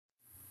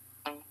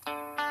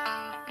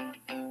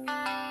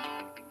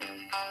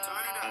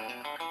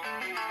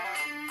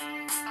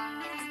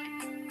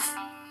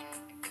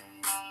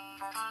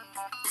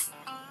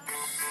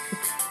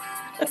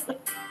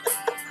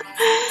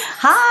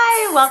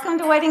Hi, welcome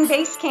to Wedding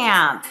Base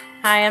Camp.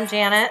 Hi, I'm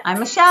Janet. I'm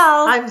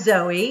Michelle. I'm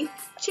Zoe.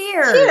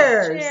 Cheers.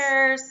 Cheers.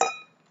 Cheers.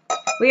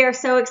 We are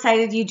so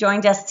excited you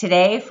joined us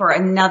today for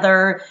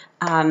another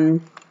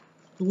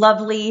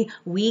lovely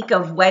week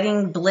of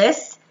wedding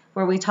bliss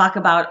where we talk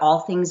about all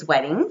things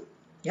wedding.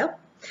 Yep.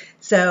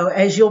 So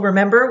as you'll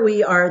remember,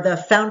 we are the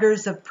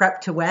founders of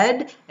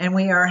Prep2wed, and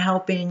we are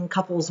helping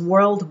couples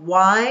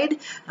worldwide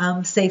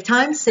save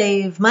time,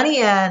 save money,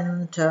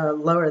 and to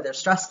lower their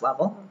stress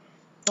level.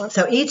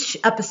 So each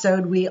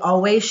episode, we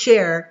always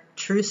share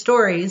true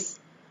stories,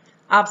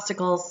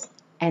 Obstacles.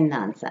 And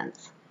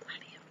nonsense.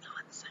 plenty of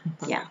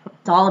nonsense. Yeah,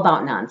 it's all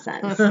about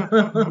nonsense.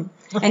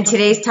 And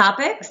today's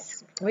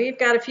topics? We've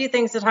got a few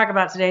things to talk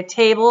about today.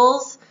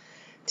 Tables,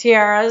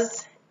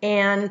 tiaras,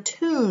 and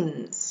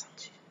tunes.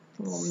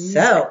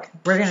 So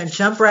we're going to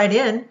jump right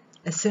in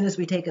as soon as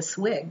we take a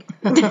swig.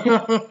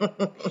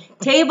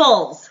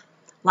 Tables.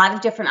 A lot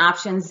of different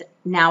options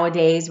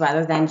nowadays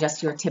rather than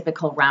just your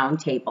typical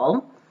round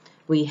table.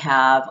 We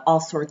have all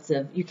sorts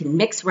of, you can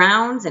mix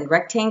rounds and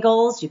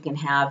rectangles. You can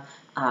have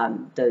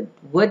the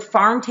wood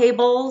farm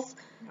tables,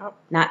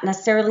 not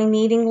necessarily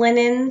needing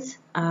linens.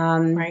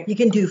 Right. You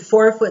can do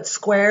 4-foot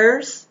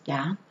squares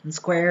Yeah. and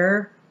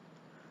square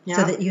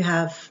so that you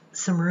have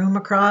some room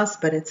across,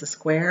 but it's a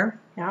square.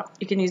 Yeah.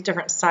 You can use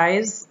different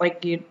size.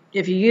 Like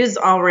if you use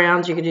all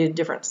rounds, you can do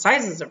different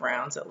sizes of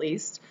rounds at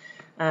least.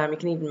 You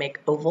can even make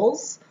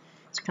ovals.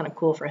 It's kind of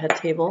cool for a head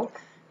table.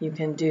 You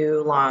can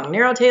do long,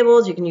 narrow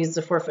tables. You can use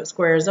the 4-foot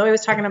squares Zoe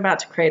was talking about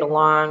to create a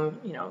long,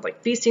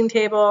 like feasting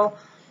table.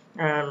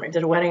 I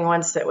did a wedding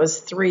once that was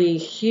 3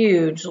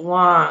 huge,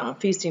 long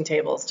feasting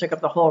tables. Took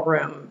up the whole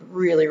room.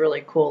 Really,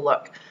 really cool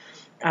look.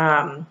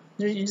 You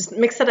just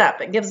mix it up.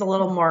 It gives a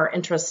little more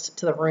interest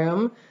to the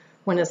room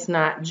when it's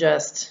not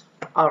just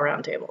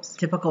all-round tables.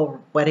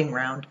 Typical wedding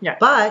round. Yeah.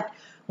 But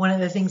one of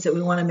the things that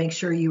we want to make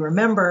sure you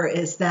remember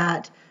is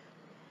that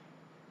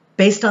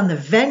based on the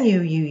venue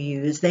you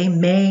use, they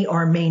may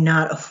or may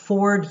not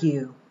afford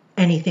you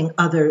anything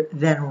other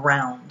than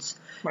rounds.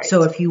 Right.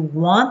 So if you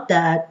want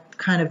that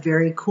kind of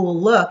very cool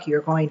look,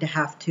 you're going to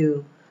have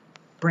to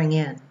bring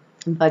in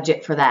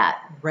Budget for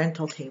that.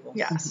 rental tables.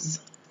 Yes.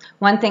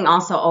 One thing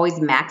also, always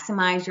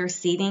maximize your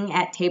seating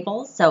at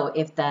tables. So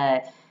if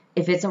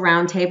it's a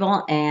round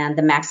table and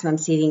the maximum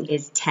seating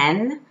is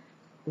 10,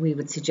 we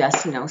would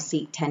suggest,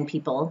 seat 10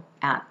 people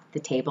at the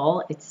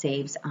table. It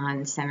saves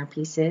on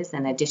centerpieces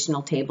and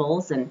additional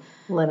tables and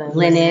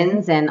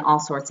linens and all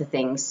sorts of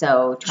things.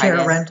 So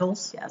Chair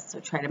rentals. Yes, so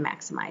try to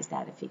maximize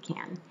that if you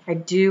can. I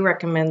do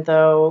recommend,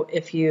 though,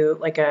 if you,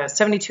 like a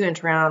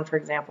 72-inch round, for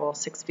example,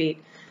 6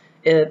 feet,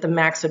 the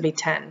max would be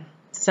 10.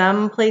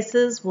 Some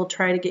places will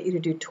try to get you to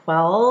do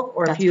 12.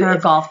 Or That's if you for a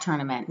golf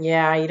tournament.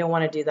 Yeah, you don't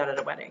want to do that at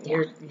a wedding.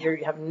 Yeah.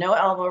 You have no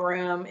elbow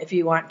room. If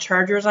you want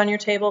chargers on your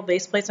table,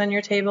 base plates on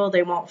your table,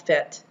 they won't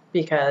fit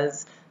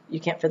because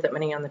you can't fit that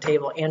many on the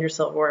table, and your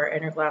silverware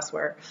and your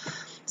glassware.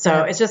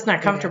 So it's just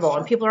not comfortable.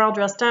 And people are all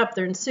dressed up.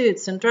 They're in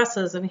suits and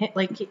dresses, and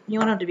you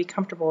want them to be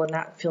comfortable and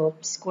not feel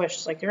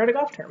squished like you're at a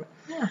golf tournament.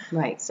 Yeah,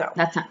 right. So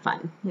that's not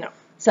fun. No.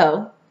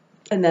 So,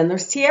 and then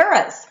there's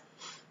tiaras.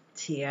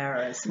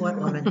 Tiaras. What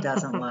woman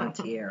doesn't love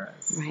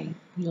tiaras? Right.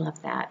 We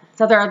love that.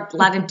 So there are a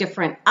lot of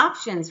different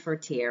options for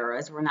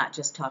tiaras. We're not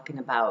just talking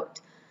about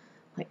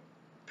like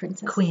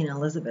princess. Queen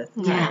Elizabeth.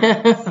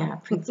 Yeah.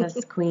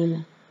 Princess,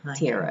 queen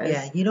tiaras.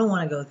 Yeah, you don't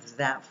want to go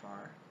that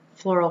far.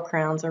 Floral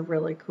crowns are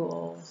really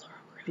cool.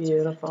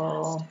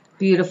 Beautiful.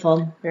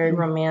 Beautiful. Very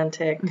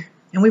romantic.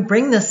 And we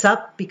bring this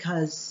up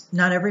because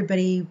not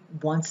everybody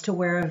wants to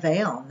wear a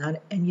veil,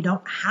 and you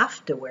don't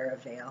have to wear a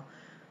veil.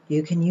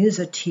 You can use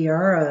a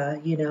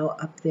tiara,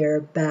 up there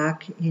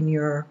back in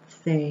your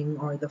thing,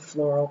 or the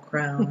floral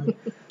crown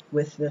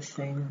with the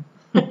thing.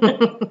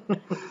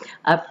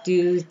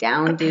 Updos,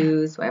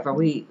 downdos, whatever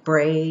we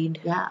Braid.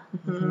 Yeah.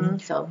 Mm-hmm.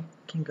 So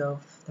Can go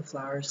the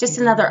flowers. just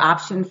another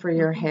option for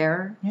your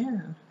hair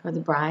Yeah. for the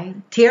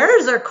bride.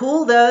 Tiaras are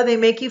cool though. They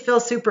make you feel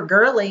super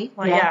girly.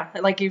 Well, yeah.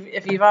 Like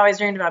if you've always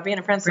dreamed about being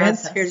a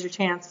princess. Here's your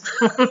chance.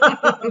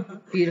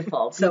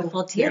 Beautiful. So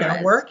Beautiful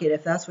tiaras. work it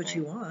if that's what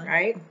you want.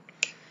 Right?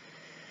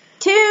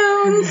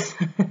 Tunes.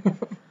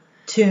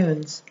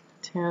 Tunes.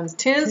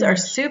 Tunes are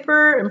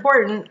super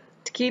important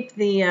to keep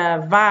the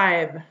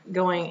vibe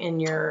going in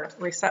your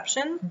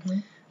reception. Mm-hmm.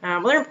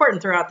 Well, they're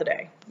important throughout the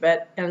day,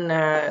 but in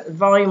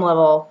volume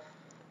level,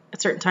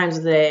 at certain times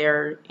of the day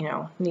are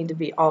need to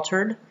be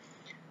altered.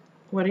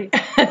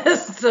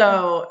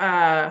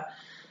 So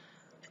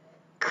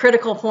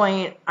critical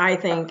point I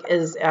think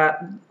is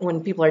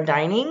when people are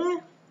dining.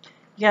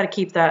 You got to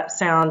keep that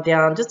sound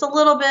down just a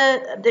little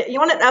bit. You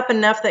want it up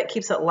enough that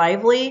keeps it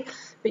lively,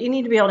 but you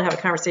need to be able to have a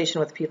conversation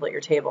with the people at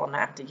your table and not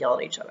have to yell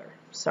at each other.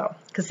 So,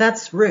 Because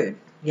that's rude.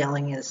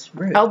 Yelling is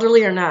rude.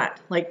 elderly or not,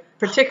 like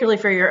particularly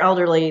for your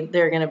elderly,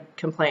 they're going to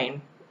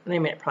complain. They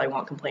probably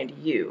won't complain to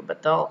you,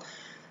 but they'll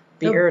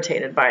be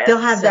irritated by it. They'll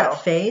have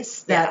that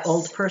face, that Yes.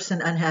 old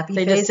person unhappy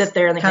They face. just sit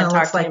there and they can't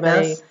kinda talk to looks like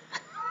anybody.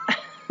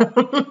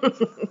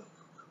 this.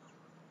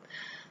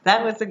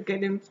 That was a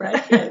good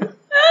impression.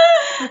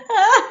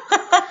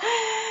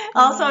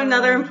 Also,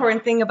 another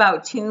important thing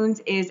about tunes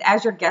is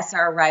as your guests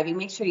are arriving,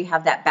 make sure you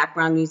have that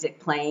background music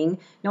playing.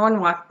 No one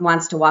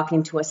wants to walk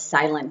into a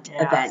silent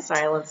event.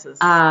 Silence is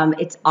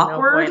it's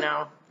awkward. No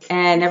bueno.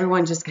 And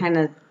everyone just kind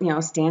of,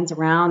 stands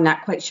around,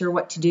 not quite sure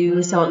what to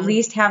do. So at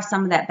least have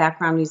some of that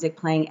background music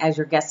playing as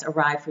your guests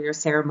arrive for your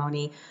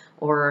ceremony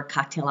or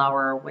cocktail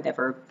hour or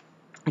whatever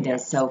it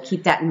is. So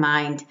keep that in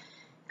mind.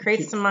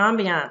 Create some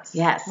ambiance.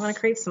 Yes. You want to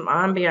create some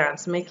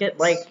ambiance. Make it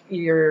like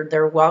you're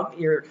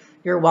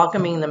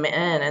welcoming them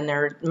in and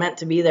they're meant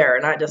to be there,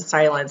 not just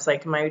silence.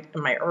 Like, am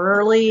I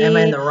early? Am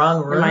I in the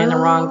wrong room? Am I in the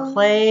wrong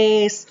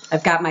place?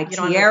 I've got my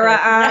tiara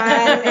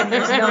on and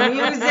there's no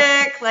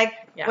music. Like,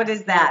 what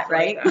is that,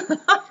 right?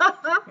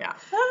 Yeah.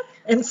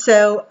 And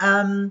so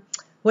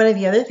one of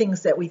the other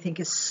things that we think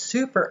is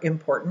super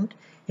important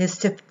is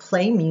to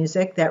play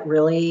music that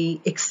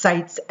really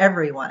excites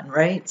everyone,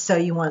 right? So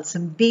you want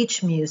some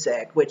beach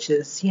music, which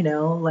is,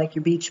 like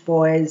your Beach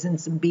Boys and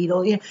some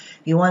Beatles.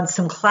 You want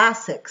some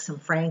classics, some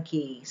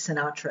Frankie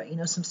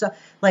Sinatra, some stuff.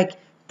 Like,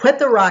 put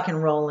the rock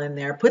and roll in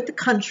there, put the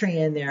country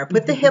in there,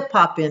 put the hip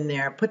hop in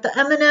there, put the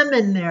Eminem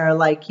in there.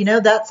 Like,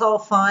 that's all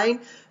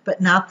fine,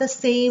 but not the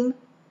same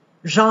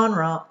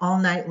genre all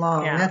night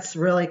long. Yeah. That's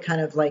really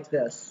kind of like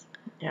this.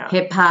 Yeah.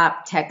 Hip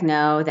hop,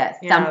 techno, that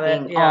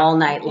thumping all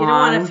night long. You don't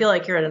want to feel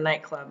like you're at a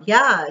nightclub.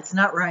 Yeah, it's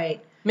not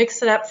right.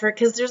 Mix it up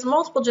because there's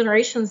multiple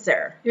generations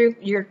there.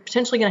 You're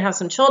potentially going to have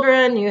some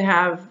children. You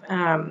have,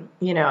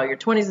 your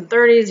 20s and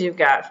 30s. You've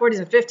got 40s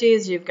and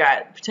 50s. You've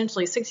got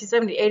potentially 60,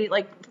 70, 80.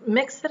 Like,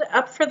 mix it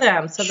up for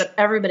them so that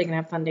everybody can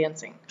have fun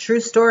dancing. True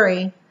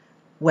story.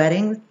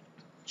 Wedding.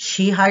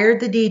 She hired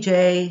the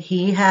DJ.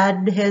 He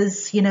had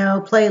his,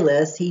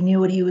 playlist. He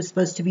knew what he was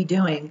supposed to be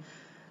doing.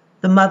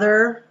 The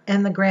mother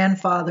and the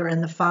grandfather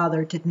and the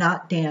father did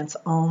not dance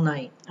all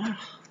night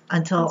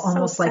until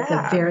almost like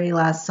the very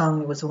last song.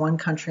 There was one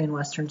country and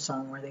western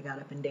song where they got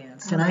up and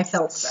danced. And I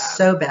felt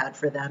so bad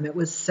for them. It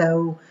was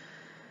so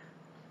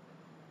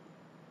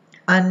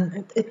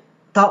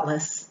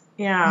thoughtless.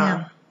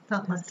 Yeah.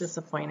 Thoughtless. That's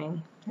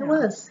disappointing. It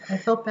was. I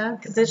felt bad.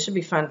 Because it should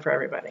be fun for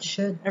everybody. It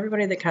should.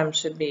 Everybody that comes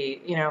should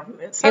be,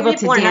 some able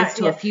to dance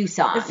to a few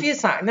songs. A few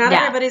songs. Not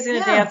everybody's going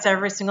to dance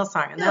every single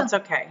song, and that's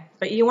okay.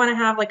 But you want to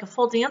have like a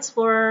full dance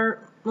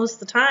floor most of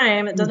the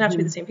time. It doesn't have to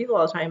be the same people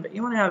all the time, but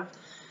you want to have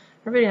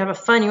everybody have a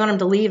fun. You want them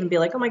to leave and be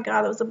like, oh my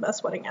God, that was the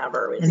best wedding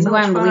ever. And you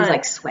want them to leave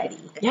like sweaty.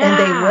 Yeah. And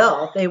they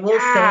will. They will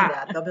say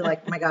that. They'll be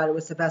like, oh my God, it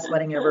was the best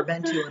wedding I've ever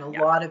been to. And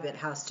a lot of it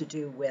has to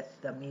do with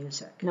the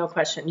music. No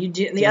question.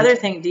 The other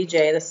thing,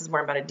 DJ, this is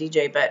more about a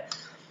DJ, but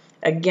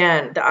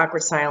again, the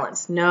awkward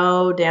silence.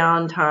 No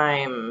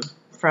downtime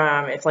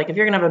from, if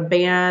you're going to have a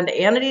band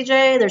and a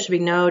DJ, there should be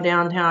no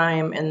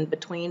downtime in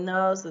between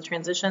those, the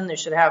transition. They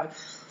should have,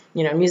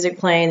 music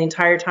playing the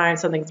entire time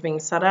something's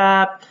being set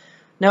up.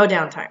 No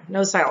downtime,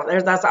 no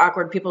silence. That's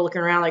awkward. People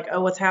looking around like,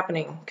 oh, what's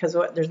happening? Because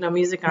there's no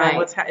music on. Right.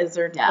 What's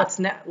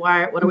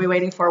why? What are we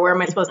waiting for? Where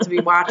am I supposed to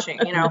be watching?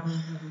 No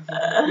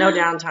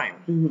downtime.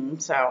 Mm-hmm.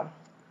 So,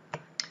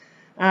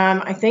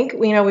 I think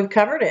we've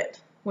covered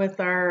it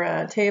with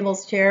our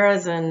tables,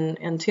 tiaras,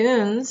 and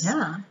tunes.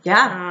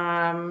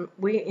 Yeah.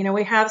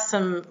 We have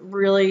some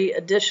really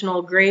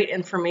additional great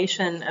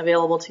information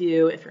available to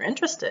you if you're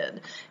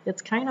interested.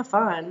 It's kind of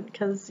fun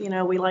because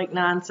we like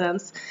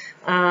nonsense,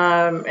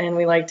 and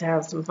we like to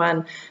have some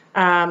fun.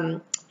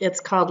 It's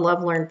called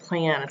Love, Learn,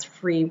 Plan. It's a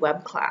free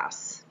web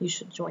class. You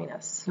should join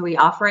us. We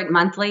offer it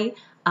monthly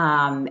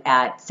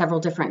at several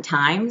different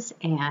times,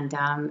 and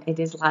it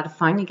is a lot of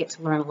fun. You get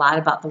to learn a lot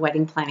about the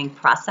wedding planning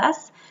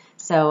process.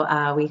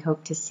 So we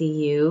hope to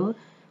see you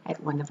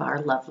at one of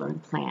our Love, Learn,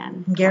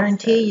 Plan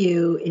Guarantee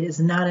you it is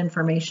not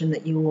information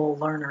that you will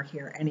learn or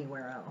hear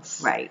anywhere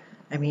else. Right.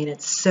 I mean,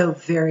 it's so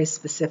very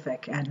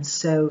specific and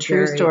so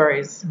true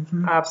stories,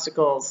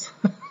 obstacles.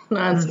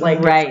 It's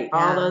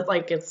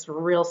it's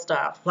real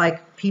stuff.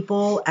 Like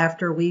people,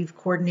 after we've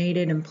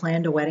coordinated and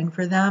planned a wedding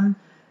for them,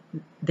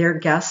 their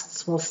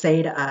guests will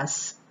say to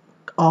us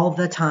all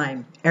the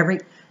time, every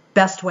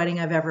best wedding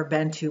I've ever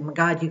been to. My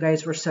God, you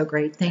guys were so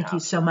great. Thank you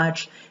so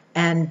much.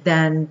 And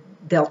then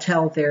they'll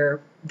tell their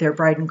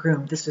bride and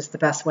groom, this was the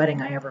best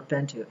wedding I ever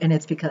been to. And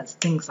it's because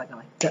things like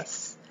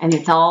this. And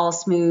it's all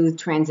smooth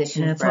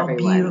transition and it's for all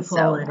everyone.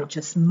 Beautiful and it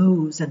just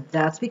moves. And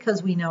that's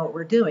because we know what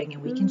we're doing.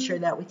 And we can share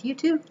that with you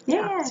too.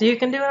 Yeah. So you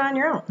can do it on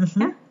your own.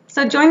 Mm-hmm. Yeah.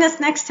 So join us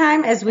next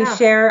time as we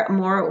share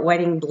more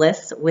wedding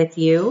bliss with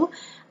you.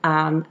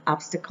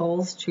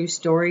 Obstacles, true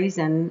stories,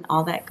 and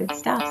all that good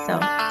stuff. So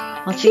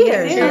we'll see you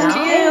soon. Cheers to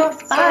you.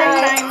 Bye.